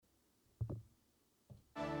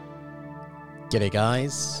G'day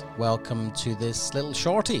guys, welcome to this little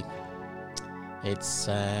shorty. It's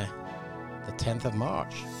the 10th of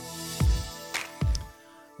March,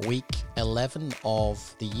 week 11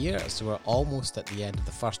 of the year, so we're almost at the end of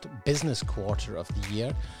the first business quarter of the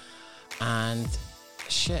year, and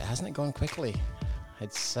shit, hasn't it gone quickly?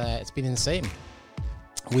 It's been insane.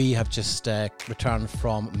 We have just returned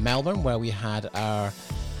from Melbourne, where we had our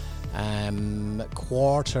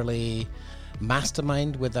quarterly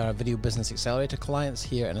mastermind with our Video Business Accelerator clients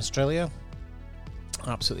here in Australia.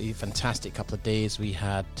 Absolutely fantastic couple of days. We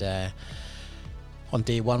had on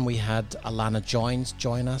day one we had Alana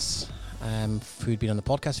join us, who'd been on the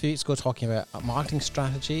podcast a few weeks ago talking about a marketing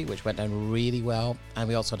strategy, which went down really well. And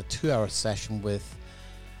we also had a 2-hour session with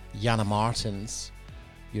Jana Martins,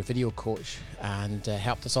 your video coach, and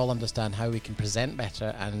helped us all understand how we can present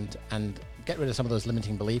better and get rid of some of those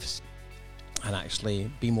limiting beliefs and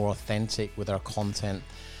actually be more authentic with our content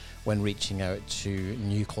when reaching out to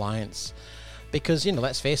new clients. Because,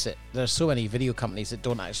 let's face it, there's so many video companies that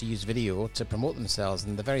don't actually use video to promote themselves,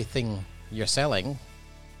 and the very thing you're selling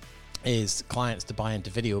is clients to buy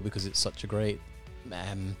into video because it's such a great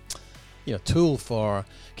tool for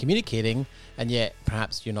communicating, and yet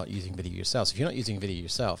perhaps you're not using video yourself. So if you're not using video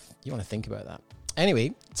yourself, you want to think about that.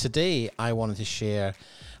 Anyway, today I wanted to share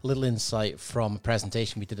a little insight from a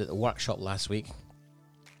presentation we did at the workshop last week,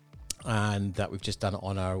 and that we've just done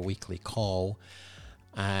on our weekly call.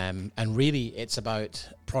 And really it's about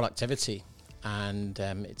productivity, and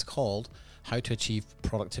it's called How to Achieve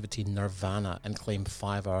Productivity Nirvana and Claim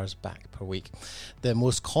 5 hours back per week. The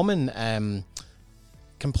most common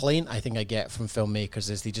complaint I think I get from filmmakers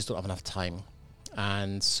is they just don't have enough time.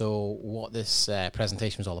 And so what this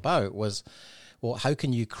presentation was all about was, well, how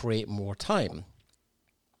can you create more time?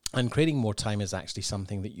 And creating more time is actually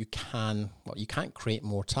something that you can't create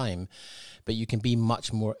more time, but you can be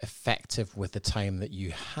much more effective with the time that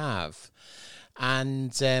you have.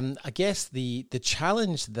 And I guess the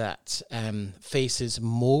challenge that faces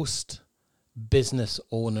most business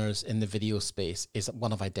owners in the video space is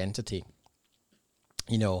one of identity.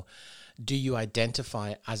 Do you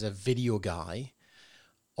identify as a video guy,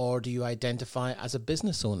 or do you identify as a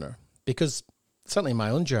business owner? Because certainly in my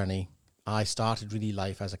own journey, I started really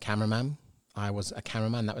life as a cameraman. I was a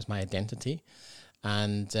cameraman, that was my identity.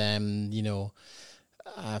 And,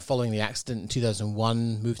 following the accident in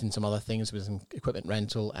 2001, moved into some other things, was in equipment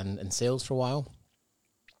rental and sales for a while.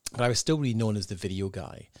 But I was still really known as the video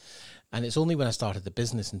guy. And it's only when I started the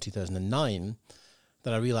business in 2009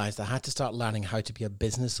 that I realized I had to start learning how to be a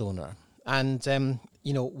business owner. And,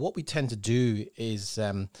 what we tend to do is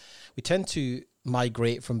we tend to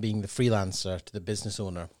migrate from being the freelancer to the business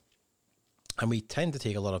owner. And we tend to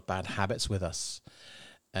take a lot of bad habits with us,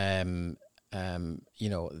 that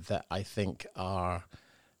I think are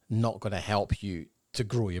not going to help you to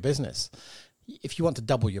grow your business. If you want to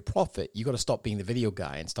double your profit, you've got to stop being the video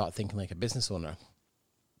guy and start thinking like a business owner.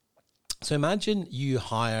 So imagine you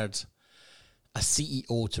hired a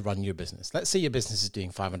CEO to run your business. Let's say your business is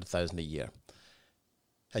doing $500,000 a year,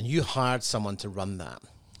 and you hired someone to run that.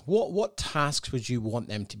 What tasks would you want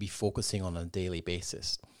them to be focusing on a daily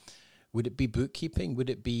basis? Would it be bookkeeping? Would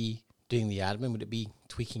it be doing the admin? Would it be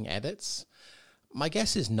tweaking edits? My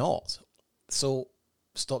guess is not. So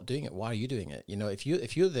stop doing it. Why are you doing it? If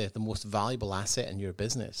you're the most valuable asset in your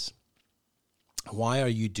business, why are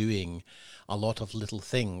you doing a lot of little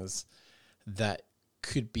things that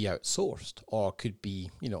could be outsourced or could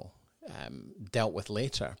be, dealt with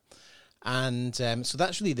later? And so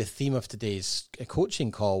that's really the theme of today's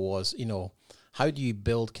coaching call was, how do you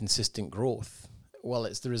build consistent growth? Well,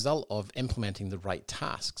 it's the result of implementing the right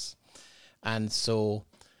tasks. And so,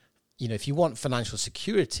 if you want financial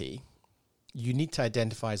security, you need to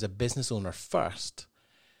identify as a business owner first,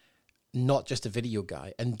 not just a video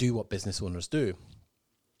guy, and do what business owners do,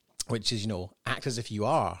 which is, act as if you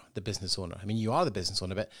are the business owner. I mean, you are the business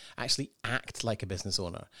owner, but actually act like a business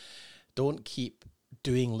owner. Don't keep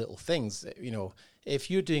doing little things.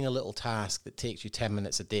 If you're doing a little task that takes you 10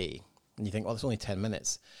 minutes a day, and you think, well, it's only 10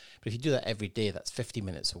 minutes. But if you do that every day, that's 50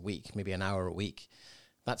 minutes a week, maybe an hour a week.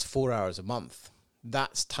 That's 4 hours a month.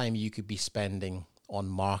 That's time you could be spending on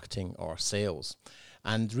marketing or sales.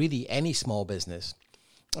 And really any small business,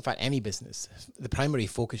 in fact, any business, the primary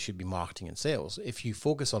focus should be marketing and sales. If you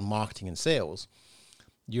focus on marketing and sales,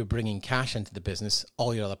 you're bringing cash into the business.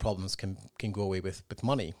 All your other problems can go away with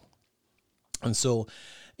money. And so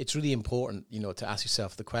it's really important, to ask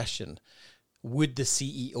yourself the question, would the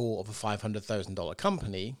CEO of a $500,000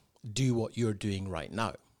 company do what you're doing right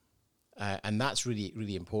now? And that's really,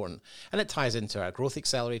 really important. And it ties into our growth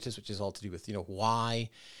accelerators, which is all to do with,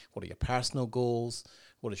 why, what are your personal goals,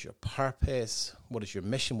 What is your purpose? What is your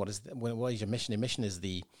mission? What is your mission? Your mission is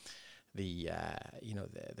the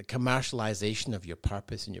commercialization of your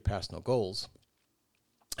purpose and your personal goals.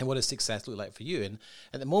 And what does success look like for you? And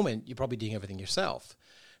at the moment, you're probably doing everything yourself.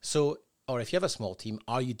 So, or if you have a small team,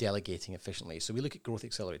 are you delegating efficiently? So we look at Growth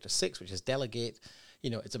Accelerator 6, which is delegate.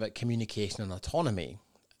 It's about communication and autonomy,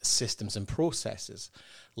 systems and processes,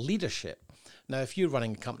 leadership. Now, if you're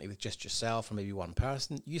running a company with just yourself or maybe one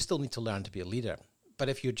person, you still need to learn to be a leader. But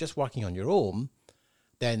if you're just working on your own,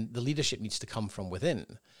 then the leadership needs to come from within.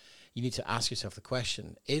 You need to ask yourself the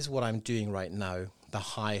question, is what I'm doing right now the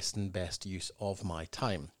highest and best use of my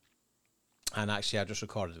time? And actually, I just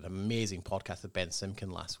recorded an amazing podcast with Ben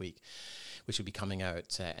Simkin last week, which will be coming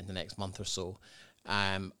out in the next month or so,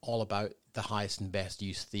 all about the highest and best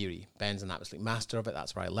use theory. Ben's an absolute master of it.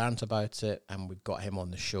 That's where I learned about it, and we've got him on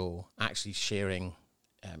the show actually sharing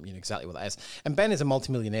exactly what that is. And Ben is a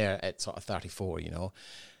multimillionaire at sort of 34,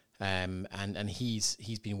 and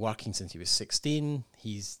he's been working since he was 16.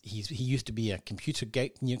 He used to be a computer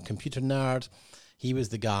nerd. He was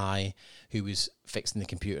the guy who was fixing the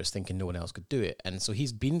computers, thinking no one else could do it. And so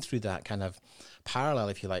he's been through that kind of parallel,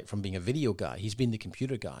 if you like, from being a video guy. He's been the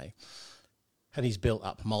computer guy, and he's built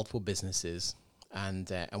up multiple businesses.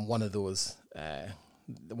 And one of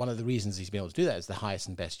the reasons he's been able to do that is the highest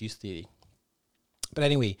and best use theory. But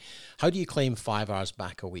anyway, how do you claim 5 hours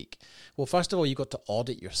back a week? Well, first of all, you've got to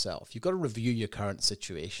audit yourself. You've got to review your current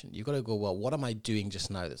situation. You've got to go, well, what am I doing just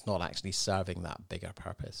now that's not actually serving that bigger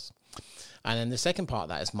purpose? And then the second part of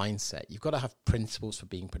that is mindset. You've got to have principles for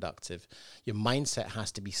being productive. Your mindset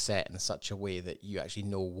has to be set in such a way that you actually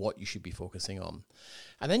know what you should be focusing on.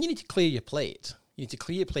 And then you need to clear your plate. You need to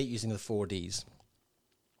clear your plate using the 4 Ds.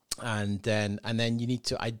 And then you need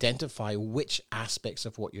to identify which aspects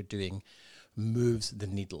of what you're doing moves the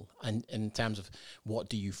needle, and in terms of what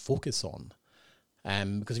do you focus on,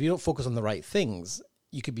 because if you don't focus on the right things,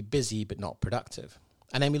 you could be busy but not productive.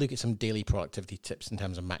 And then we look at some daily productivity tips in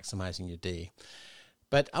terms of maximizing your day.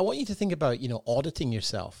 But I want you to think about auditing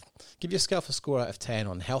yourself. Give yourself a score out of 10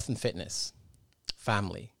 on health and fitness,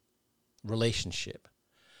 family, relationship,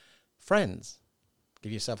 friends.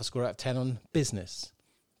 Give yourself a score out of 10 on business,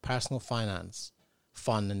 personal finance,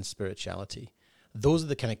 fun and spirituality. Those are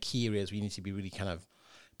the kind of key areas where you need to be really kind of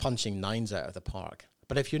punching 9s out of the park.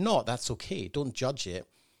 But if you're not, that's okay. Don't judge it.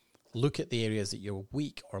 Look at the areas that you're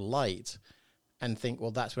weak or light and think,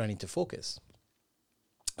 well, that's where I need to focus.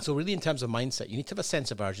 So really, in terms of mindset, you need to have a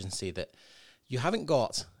sense of urgency that you haven't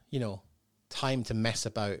got, time to mess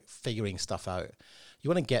about figuring stuff out. You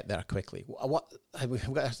want to get there quickly.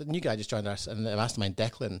 We've got a new guy just joined us, and a mastermind,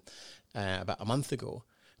 Declan, about a month ago.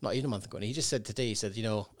 Not even a month ago, and he just said today, he said,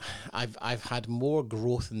 I've had more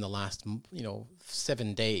growth in the last,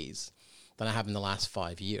 7 days than I have in the last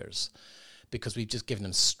 5 years, because we've just given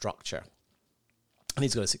him structure. And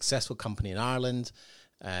he's got a successful company in Ireland,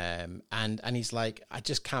 and he's like, I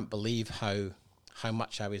just can't believe how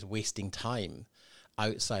much I was wasting time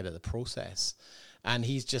outside of the process. And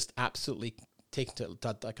he's just absolutely taken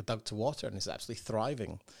to like a duck to water, and is absolutely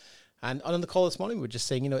thriving. And on the call this morning, we were just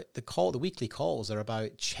saying, the weekly calls are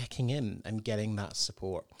about checking in and getting that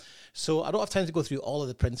support. So I don't have time to go through all of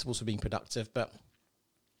the principles for being productive, but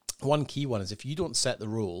one key one is if you don't set the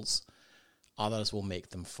rules, others will make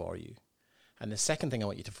them for you. And the second thing I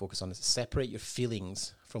want you to focus on is to separate your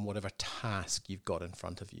feelings from whatever task you've got in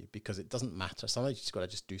front of you, because it doesn't matter. Sometimes you just got to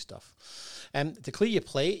just do stuff. To clear your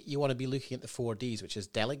plate, you want to be looking at the 4 Ds, which is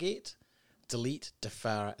delegate, delete,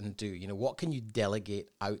 defer, and do. What can you delegate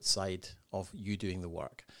outside of you doing the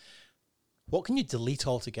work? What can you delete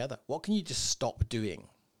altogether? What can you just stop doing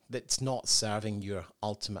that's not serving your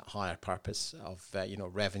ultimate higher purpose of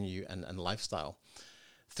revenue and lifestyle?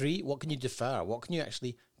 3, what can you defer? What can you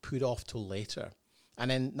actually put off till later?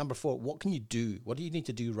 And then number 4, what can you do? What do you need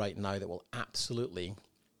to do right now that will absolutely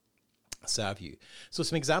serve you? So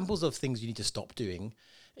some examples of things you need to stop doing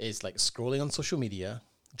is like scrolling on social media,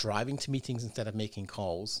 driving to meetings instead of making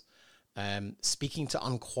calls, speaking to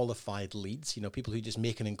unqualified leads, people who just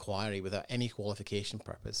make an inquiry without any qualification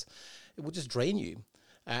purpose. It will just drain you.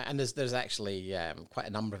 And there's actually quite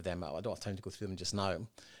a number of them. I don't have time to go through them just now.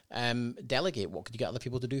 Delegate. What could you get other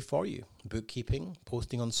people to do for you? Bookkeeping,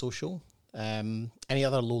 posting on social, any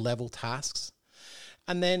other low-level tasks.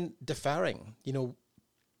 And then deferring.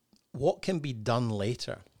 What can be done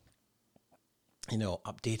later?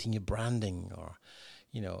 Updating your branding, or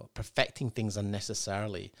perfecting things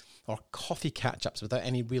unnecessarily, or coffee catch-ups without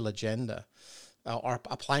any real agenda, or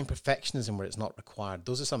applying perfectionism where it's not required.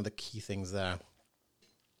 Those are some of the key things there.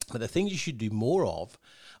 But the things you should do more of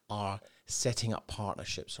are setting up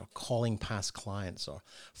partnerships or calling past clients or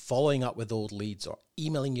following up with old leads or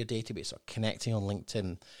emailing your database or connecting on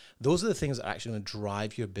LinkedIn, those are the things that are actually going to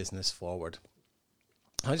drive your business forward.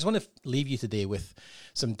 I just want to leave you today with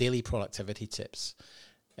some daily productivity tips.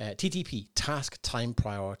 TTP, task, time,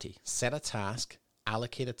 priority. Set a task,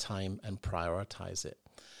 allocate a time, and prioritize it.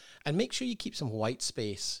 And make sure you keep some white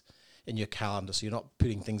space in your calendar so you're not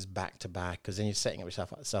putting things back to back, because then you're setting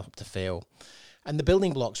yourself up to fail. And the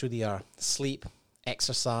building blocks really are sleep,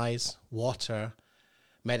 exercise, water,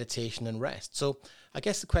 meditation, and rest. So I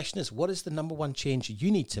guess the question is, what is the number one change you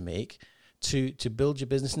need to make to build your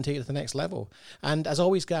business and take it to the next level? And as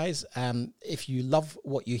always, guys, if you love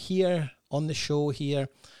what you hear on the show here,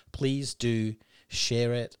 please do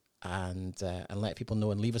share it and let people know,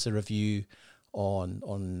 and leave us a review on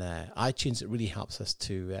iTunes. It really helps us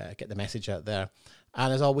to get the message out there.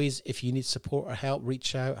 And as always, if you need support or help,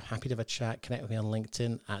 reach out. Happy to have a chat. Connect with me on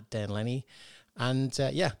LinkedIn at Den Lenny. And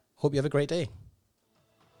hope you have a great day.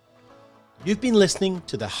 You've been listening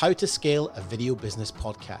to the How to Scale a Video Business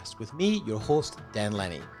podcast with me, your host, Den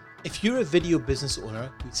Lenny. If you're a video business owner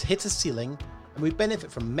who's hit a ceiling and would benefit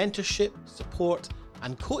from mentorship, support,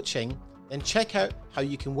 and coaching, then check out how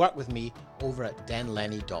you can work with me over at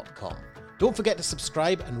denlenny.com. Don't forget to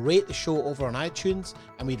subscribe and rate the show over on iTunes,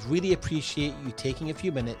 and we'd really appreciate you taking a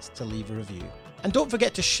few minutes to leave a review. And don't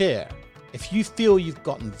forget to share. If you feel you've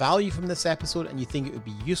gotten value from this episode and you think it would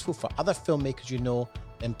be useful for other filmmakers you know,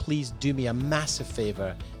 then please do me a massive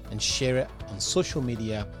favor and share it on social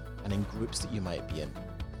media and in groups that you might be in.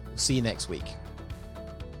 We'll see you next week.